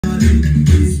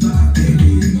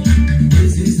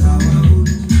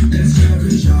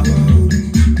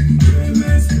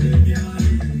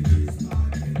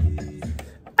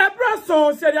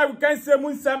so said we can say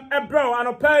Munsam Ebro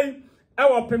and Opay,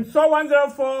 our Pimso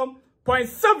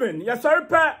 104.7. Yes, sorry,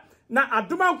 Pat. Na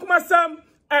Aduma Kumasam,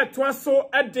 Twaso,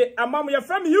 Ede, Amam, your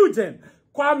friend Eugene,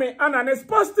 Kwame, and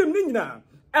sports team Nina,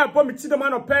 Pomichi the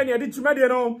man of Penny,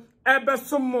 Edichumediano,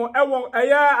 Ebesumo, Ewo,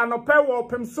 Aya, and Opewo,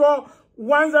 Pimso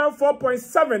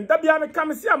 104.7. Dabiame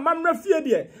Kamisia, Mamma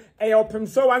Fiedie, Ayo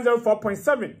Pimso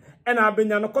 104.7. And I've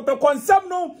been on a Kotoko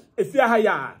Preseason, if you're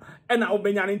higher. And I'll be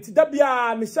in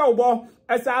Tidabia, Michelle Bo,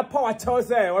 as our power tells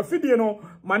her, or Fidiano,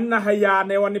 Manna Haya,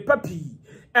 Neoni Papi,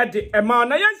 Eddie, Emma,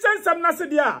 Nayan Sam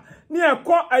Nasadia, near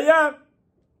Ko Aya,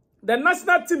 the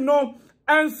national team, no,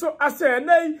 and so I say,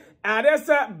 nay, there's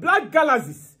a Black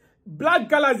Galaxies,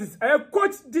 a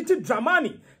coach Diti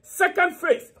Dramani, second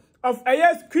phase of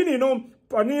Aya's Queen, no,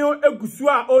 Ponio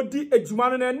Egusua, Odi,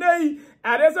 Ejumano, and nay,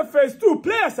 there's a phase 2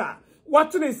 players, what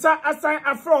to say assign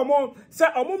a from say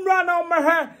omumra na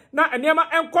omaha na enema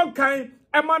enkonkan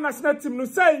ema national team no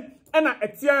say na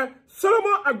etia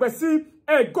Solomon Agbesi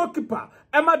goalkeeper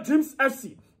Emma Dreams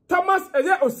FC Thomas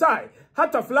Eye Osai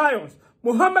Heart of Lions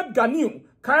Mohammed Ganiu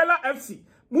Kaila FC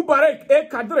Mubarak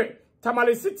Kadre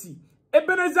Tamale City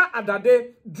Ebenezer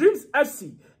Adade Dreams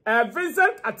FC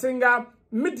Vincent Atenga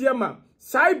Midiama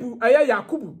Shaibu Eye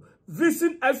Yakubu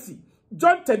Vision FC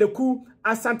John Tedeku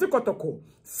Asante Kotoko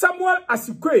Samuel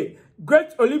Asikwe,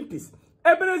 Great Olympics,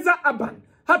 Ebenezer Aban,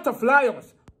 Heart of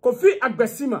Lions, Kofi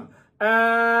Agbesima,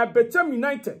 Bechem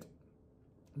United,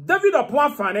 David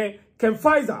Apuafane, Ken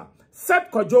Pfizer,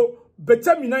 Seth Kojo,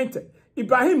 Bechem United,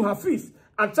 Ibrahim Hafiz,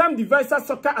 Acham Divisor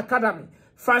Soccer Academy,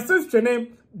 Francis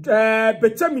Chenem,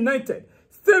 Bechem United,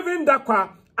 Stephen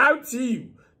Dakwa, RTU,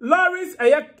 Lawrence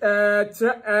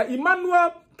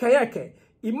Emmanuel Kayeke,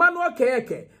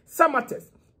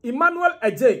 Samates, Emmanuel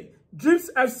Ajay,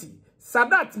 Dreams FC,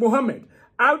 Sadat Mohammed,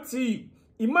 RTU,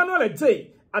 Emmanuel Ajay,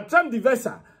 Acham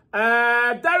Divesa,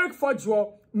 Derek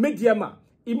Fodjo, Mediama,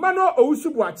 Emmanuel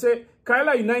Ousubuache,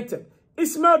 Kaila United,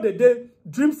 Ismail Dede,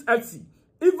 Dreams FC,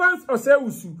 Evans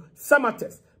Oseusu,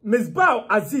 Samates, Misbah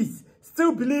Aziz,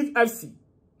 Still Believe FC.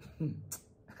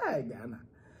 Hey, Ghana.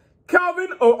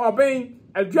 Calvin O'Obain,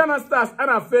 Adriana Stars,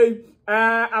 Anna Faye,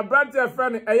 Abrante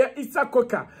friend, Issa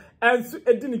Koka, and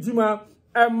Edini Jima.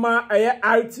 Emma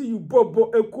RTU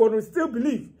Bobo Ekono Still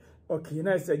Believe. Okay,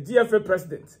 now it's a GFA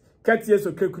president. Katiye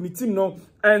so kekuni team no.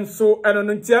 And so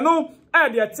anontiano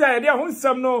dia tia dia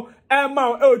hunsam no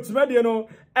Emma ultimate no.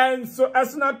 And so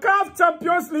as na CAF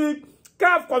Champions League,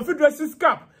 CAF Confederations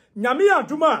Cup, Nyami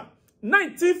Aduma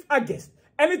 19th August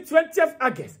and 20th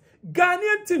August.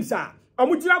 Ghanaian teams are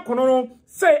omujina kono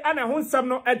say ana hunsam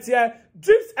no etia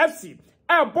Dreams FC,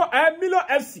 Milo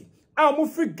FC.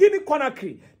 Mufi Guinea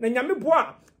Conakry na nyame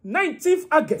boa 19th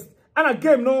August and a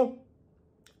game no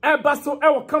Basso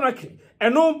Conakry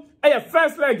and no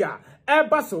first leg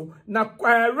Basso na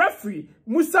referee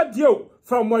Musa Dio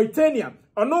from Mauritania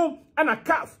or no and a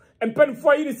calf and pen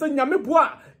for you say nyame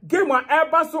boa game wa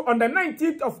Basso on the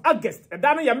 19th of August and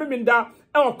dana yameminda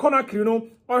Conakry no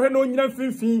or no nyina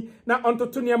finfin na onto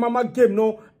to mama game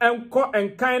no enko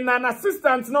enkan na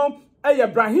assistant no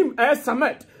Ibrahim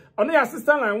Samet on the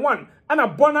assistant line 1 and a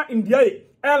Bona India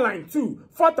airline 2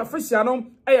 fourth official no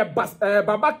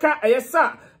Babaka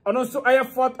Ayesa and also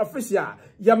fourth official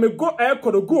Yamego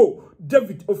Kodogo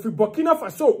David of Burkina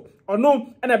Faso or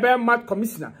no and a bear mat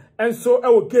commissioner and so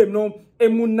our game no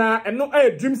emuna and no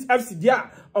Dreams FC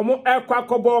dia or more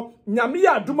Kwakobo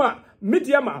Nyamia Duma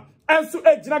Midiama and so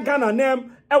Ghana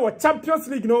name our Champions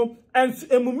League no and so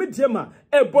emu Midiama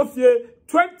both year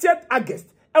 20th August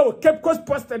our Cape Coast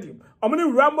Sports Stadium. Omni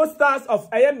Rambo Stars of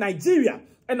Nigeria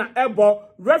and an airborne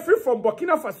referee from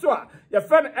Burkina Faso. Your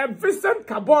friend Vincent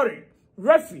Kabori.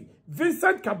 Referee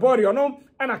Vincent Kabori,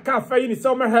 and a cafe in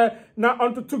summer hair now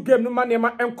onto 2 game no money and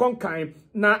conkai.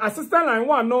 Now assistant line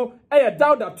 1 no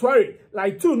Dauda Twari,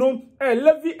 like 2 no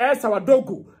Levi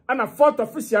Sawadogu, and a fourth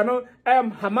official no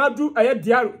Hamadu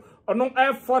Diaru, or no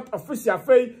fourth official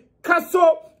Fay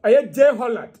Kaso J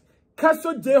Holland.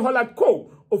 Kaso J Holland Co.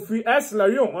 Of free S.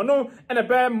 Larion, or no, and a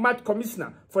bear mat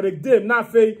commissioner for the game now,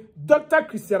 Dr.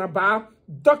 Christiana Bar,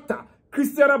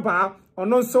 or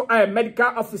no, so I am medical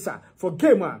officer for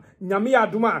gamer,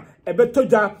 Nyamia Duma, a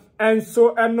betoja, and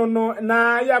so, and no,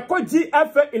 na ya ko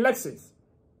GFA elections.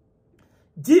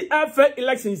 GFA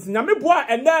elections, Nyamibwa,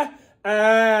 and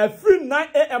there, free 9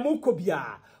 AM Kobia.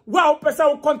 Wow,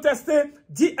 person contested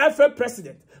GFA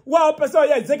president. Wow, person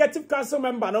executive council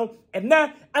member no, and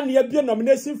now and you be a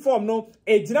nomination form no,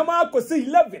 a dinama ko say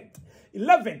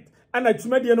 11th, and a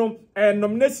Jumediano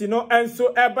nomination no, and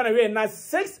so by the way now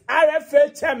 6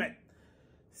 RFA chairman,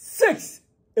 6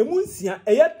 emunsia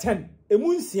 10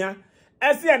 emunsia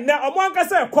as ya na omo aka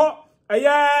say ko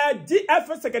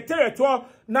GF secretariat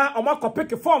na omako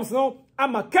pick forms no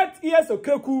ama cat years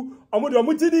okreku omudi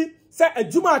omutidi se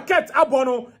adwuma cat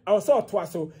abono e so to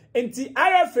aso enti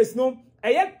IFS no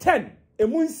 10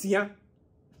 emunsia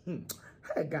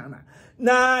Ghana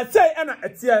na say na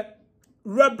etie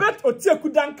Robert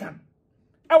Otieku Duncan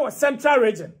our Central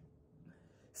Region,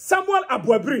 Samuel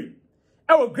Abuabri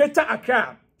our Greater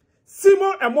Accra,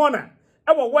 Simon Emona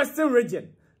our Western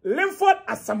Region, Linford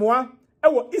Asamoah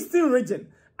our Eastern Region,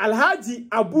 Alhaji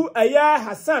Abu Aya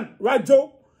Hassan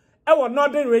Rajo our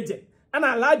Northern Region, and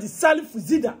Alhaji Salif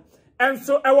Zida and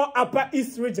so our Upper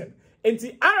East Region. And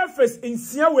the RFS in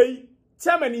Siaway,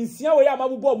 Chairman in Siaway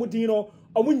Amabubo Mudino,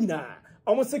 Omunina,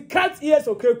 almost a cat ears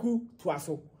or Keku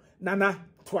Twaso, Nana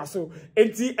Twaso.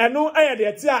 And the Ano Aya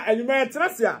de Tia and you may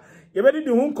tracia, you ready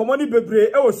to whom commoni bebre,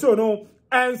 oh so no,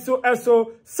 and so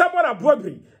Samuel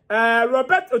Abuabri,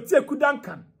 Robert Otieku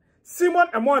Duncan, Simon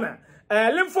Amona,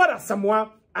 Linford Asamoah,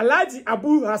 Alhaji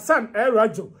Abu Hassan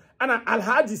Rajo, and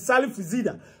Alhaji Salif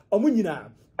Zida,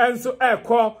 Omunina, and so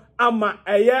call ama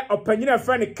opinion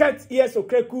friend cat ears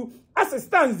okreku as it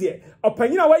stands there.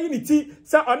 Opinion wa unity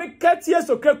say on cat ears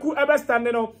okreku ever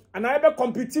standing no and I ever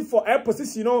competing for a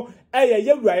position no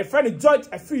yewura friend George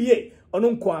Afriye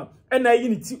ono nko and na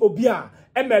unity obia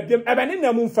e mabiem ebe ne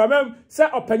namu famam say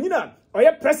opinion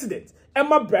oye president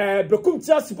ema bekum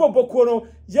tia sipo boko no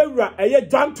yewura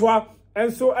dwantoa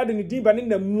and so ade ne diba ne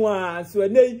namu a so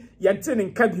enei yente ne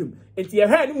nkabium enti ye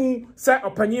ha ne mu say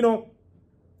opinion no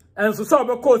and so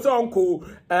be so uncle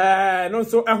no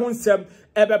so ehonsem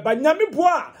ebe banyame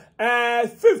boa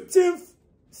 15th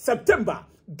September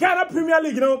Ghana Premier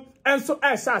League no and so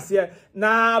here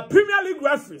na Premier League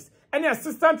referees any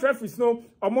assistant referees no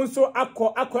omonso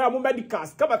akọ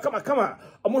medicals kama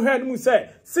omo hwe no say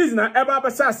season na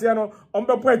eba here no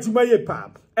ombepo adwuma ye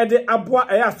pa e de aboa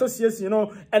association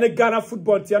no and Ghana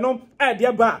football tie no e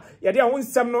de ba ye de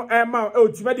ahonsem no ma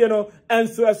adwuma de no and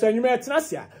so anwuma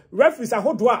etenasia referees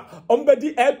ahodo a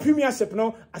ombedi premiership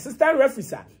no assistant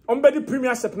referees a ombedi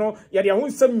premiership no ye de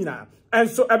ahonsem nyina and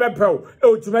so ebebro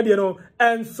adwuma de no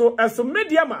and so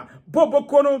media ma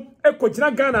boboko no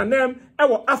ekogina Ghana nem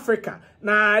ewo Africa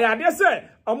na ya de say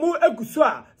omo eguso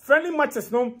a friendly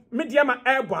matches no media ma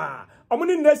eba omo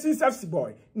ni Nations FC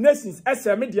boy Nations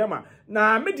SM media ma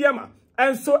na media ma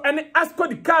and so any Asco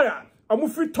di Kara omo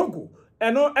free Togo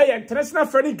eno international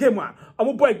friendly game a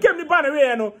omo boy game ni ba na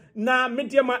we no na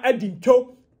media ma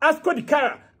adinto Asco di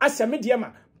Kara asha media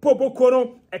ma boboko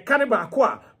no ekane ba ko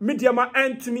a media ma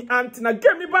antimi antina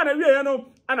game ni ba na we no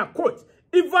ana coach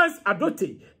Evans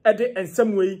Adote ede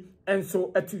ensem wey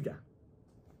enso atuga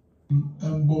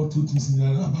both two teams in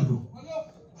Abado.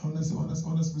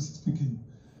 Honestly speaking,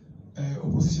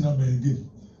 opposition are playing game.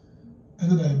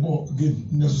 And then I bought game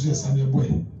necessary Sunday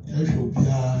boy. You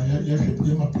should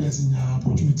play my players in your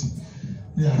opportunity.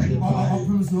 They are a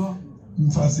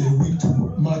week to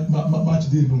match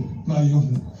day no. Now you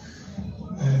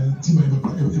team ever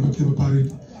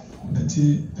parade.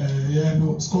 No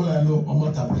scholar no or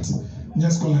matter but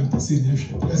yes scholar and percent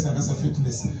players are as a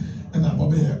fitness. And I'm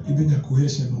even a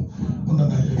cohesion on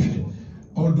that.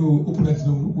 Although opponent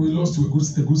we lost to a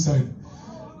good side,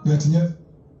 but yet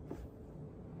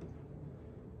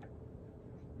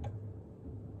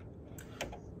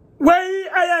way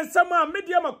I am some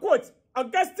medium coach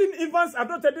Augustine Evans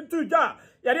adopted to ja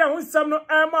yare who some no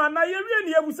na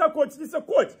ye busa coach this a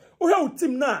coach who help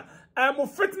team na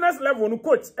fitness level no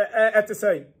coach at the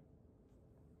same.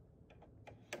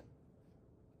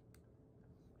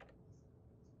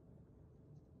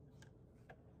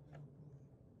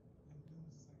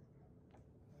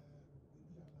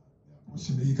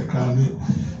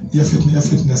 Your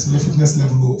fitness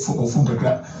level for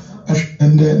Funga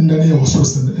and then there was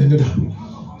also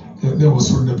there was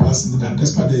from the past that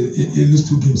that's why they lose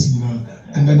 2 games, you know,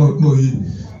 and then no he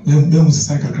was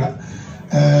like a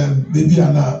baby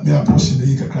and me approaching the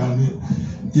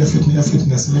your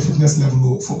fitness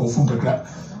level for Funga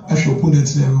as your opponent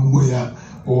where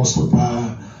also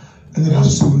and then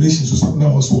also nations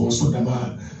now also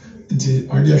the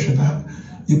idea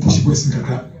you push boys in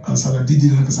Kakra. And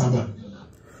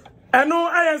no,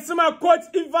 I am some coach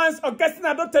Evans Augustine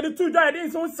adopted to die in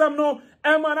some no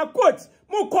a coach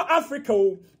Moko Africa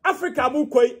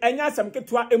Mukoi and Yasam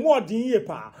Ketua and more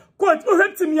pa coach who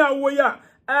hurt me away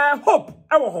hope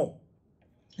our home.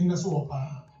 In the swap,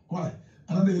 why?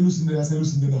 Another losing there as a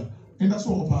losing dinner. In the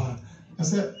swap, I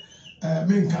said,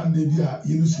 men can they be a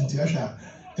illusion Tiasha.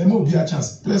 There will be a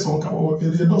chance. Place or a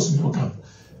dose in your camp.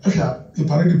 A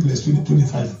parade place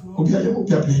 2025.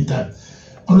 Obia playing time.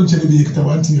 I don't tell you that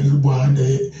one thing you boy and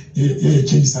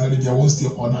change salary. They won't stay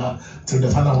on till the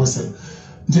final whistle.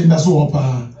 Then that's all.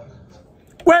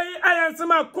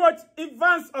 ayansema coach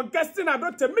Evans Augustine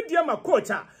Adote media ma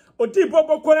coach odi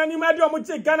bobo kona ni ma de omo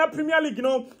Ghana Premier League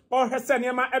no o hese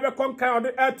ne ma ebe konkan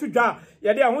ode atudwa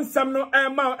ye de ahonsam no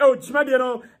ma e ochimade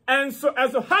no enso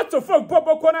as Heart of Folk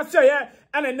bobo kona sheye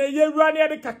ana ne yewura ne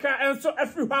de kaka enso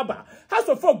afri haba Heart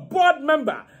of Folk board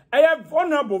member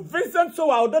Honorable Vincent so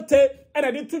Adote and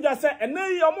I did tudwa say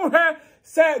ene omo he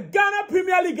say Ghana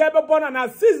Premier League ebe born na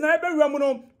season ebe wura mu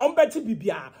no ombeti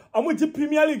bibia omo di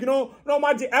Premier League no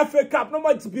ma di FA Cup no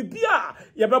ma di bibia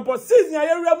ye bebo season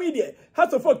ya wura mu die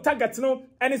Heart of Folk target no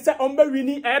and say ombe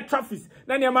winning air trophies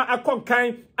na ne ma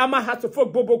akonkan ama Heart of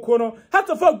Folk boboko no Heart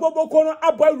of Folk boboko no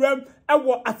aboy wram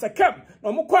ewo Asakem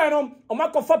no mo kwai no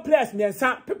omakofa players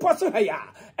miensa people so haya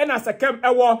and Asakem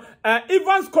ewo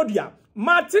Evans Kodia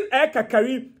Martin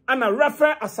Kakari ana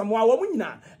refer Asamoah wo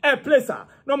nyina placer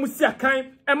no musia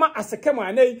kan ema Asekemo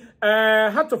ane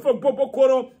Heart of Folk boboko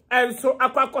no enso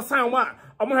akwakosan wa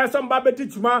omo heso mba beti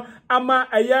juma ama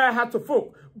Heart of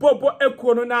Folk bobo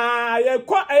ekuo no na ye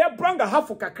kwa branga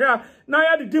hafu kakra na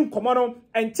ya di nkomo no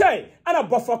enche ana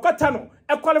bofokota no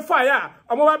qualify ya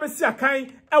omo ba besia kan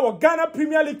ewo Ghana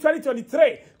Premier League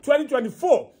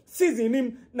 2023-2024 season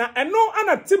nim na eno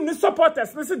ana team ni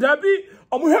supporters ni se dabi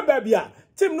omo he ba bia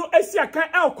team no asia kan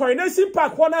Coronation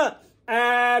Park wana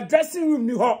dressing room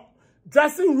ni ho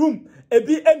dressing room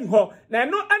ebi eni ho na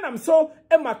eno anam so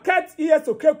e market years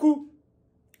okeku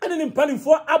ene ni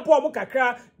mpalinfo abo omo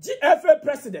kakra GFA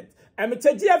president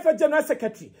emete GFA general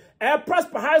secretary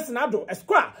Prosper Harrison Ado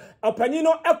esquire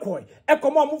opanyino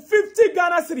ekomo omo 50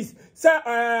 Ghana cedis say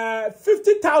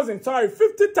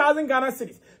 50,000 Ghana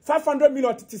cedis 500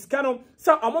 million tiskano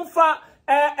so omo fa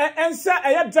ensa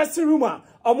dressing room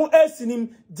omo esinim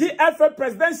GFA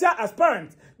presidential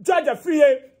aspirant Georgia Free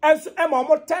and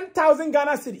omo 10,000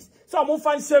 Ghana cedis so omo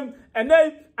fanshem and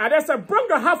then adesa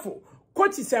bronga hafo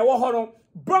coaches say wo hono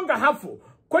bronga hafo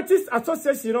coaches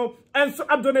association and so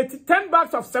donated 10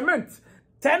 bags of cement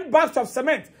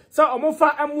so omo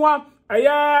fa amwa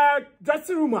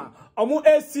dressing room omo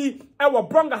AC ewo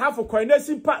bronga hafo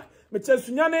Coronation Park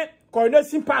mechesunyane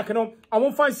Coronation Park no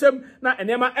omo fanshem na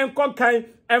enema enkonkan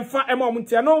emfa ema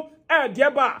omuntia no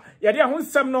dieba ye de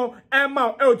ahonsem no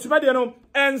ema ochimade no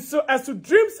enso asu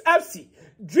Dreams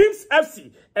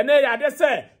FC ene ya de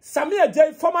say Samia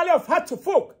J formerly of Heart of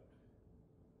Folk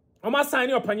Oma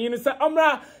sign opinion say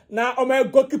omra na oma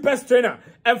goalkeepers trainer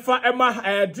emfa ema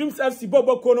Dreams FC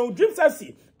boboko no Dreams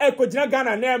FC ekojina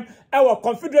Ghana name ewo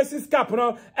Confederations Cup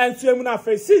no enso emu na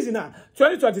first season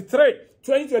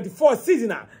 2023-2024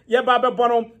 season ye ba be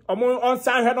bono omo on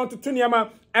sign head on to tuniama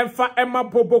emfa ema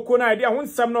boboko na idea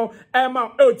honsam no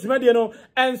ema ojimade no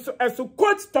enso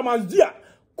coach Thomas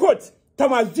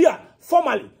Dia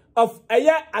formerly of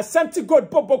Asante God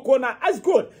boboko na as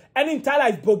good and entire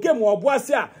is bogem wo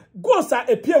boasia gosa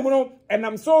epiem no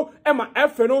enam so ema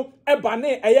efe no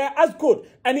ebane as good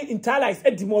any entire is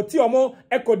edimoti omo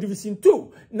eco division 2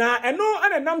 na eno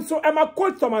anenam so ema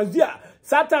coach Thomas Dia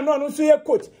Satan no so ye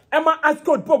coach ema as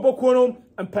good boboko no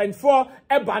empan for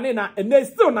ebane na ene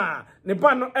still na ne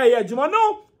ban no adwuma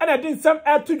no ena din sam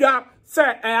atudwa se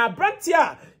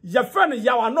abrantia ye friend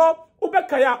yawano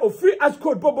ubekaya ofri as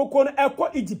code boboko no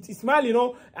ekwa Egypt Ismaili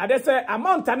no ade say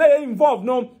amount na involved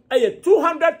no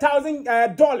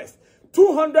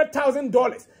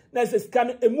 $200,000 na se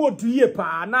scan emu duye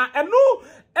pa na eno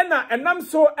ena enam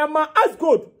so ema as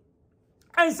good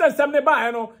ense sam ne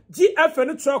ba no GF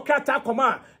no tro kata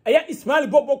koma Ismaili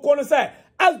boboko no say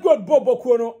as good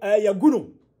boboko no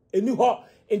yagunu eni ho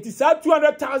enti sa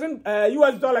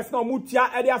 $200,000 na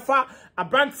mutia ade afa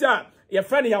abrantia your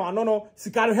friend ya wano no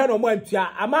sikano he no mo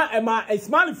antua ama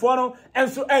Ismaili for no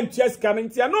enso antua sikano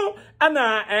ntia no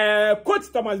ana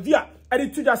coach Thomas Dia ade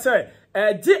tuja say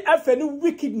GF any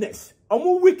wickedness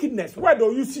where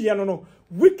do you see no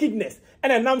wickedness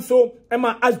and enam so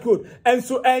ema as good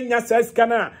enso enya say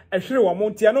sikana ehwere wo mo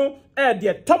ntia no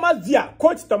de Thomas Dia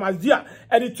coach Thomas Dia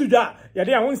ade tuja ya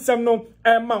de ahonsem no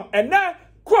ma ena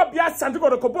ko bia Santo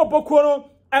Kotoko boboko no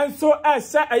enso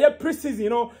esa preseason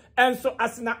no and so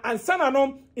as na ansana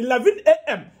no 11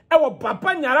 a.m. Ewo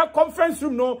Baba Nyara conference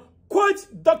room no coach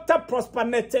Dr. Prosper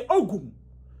Ogum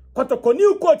Kotoko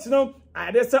new coach no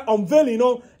I say unveiling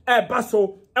no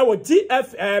baso ewo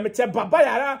GF mete Baba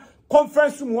Nyara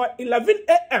conference room 11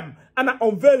 a.m. and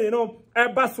unveiling no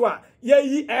baso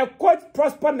ye coach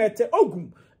Prosper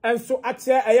Ogum and so at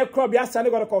a club ya Santo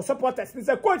Kotoko supporters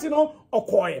say coach no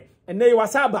okoye and they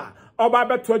wasaba Oba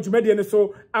beto adwumade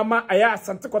so ama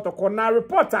Asante Kotoko na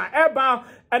reporter eba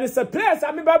and it's a players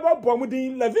ami baba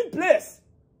bomudin 11 players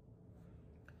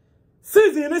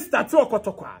season start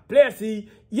Kotoko players ye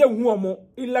hu omo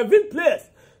 11 players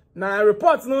na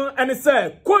report no and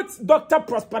say quote Dr.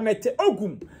 Prosperity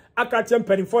Ogum akache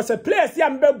mpanimfo say players ya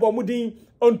mbebo mudin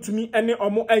ontumi ene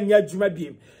omo anya adwuma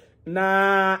biem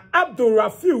na Abdul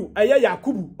Rafiu eye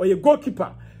Yakubu oye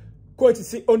goalkeeper coach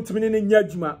si ontumi ne nya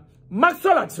adwuma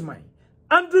Maxwell Achimai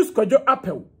Andrews Kojo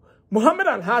Apel Muhammad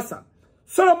Al Hassan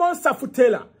Solomon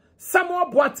Safutela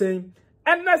Samuel Boateng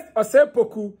Ernest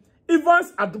Osepoku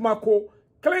Evans Adumako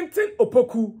Clinton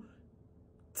Opoku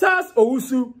Charles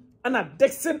Owusu and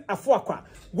Dixon Afuakwa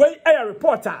wey a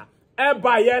reporter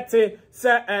by yete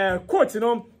say coach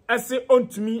no ase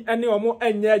ontumi ene omo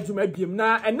anya adwuma biem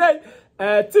na ene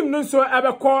team no so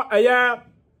ebekọ aya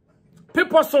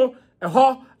people so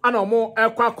ho ana omo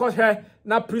ekwa he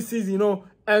na preseason no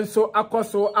enso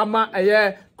akoso ama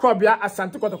aya Krobia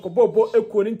Asante Kotoko Bobo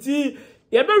ekuo nti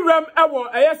ye bewram ewo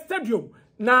aya stadium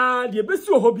na de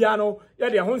besi ho bia no ye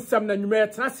de ho nsem na nwuma ye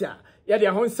tenase a ye de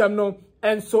ho nsem no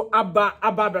enso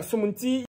aba besom nti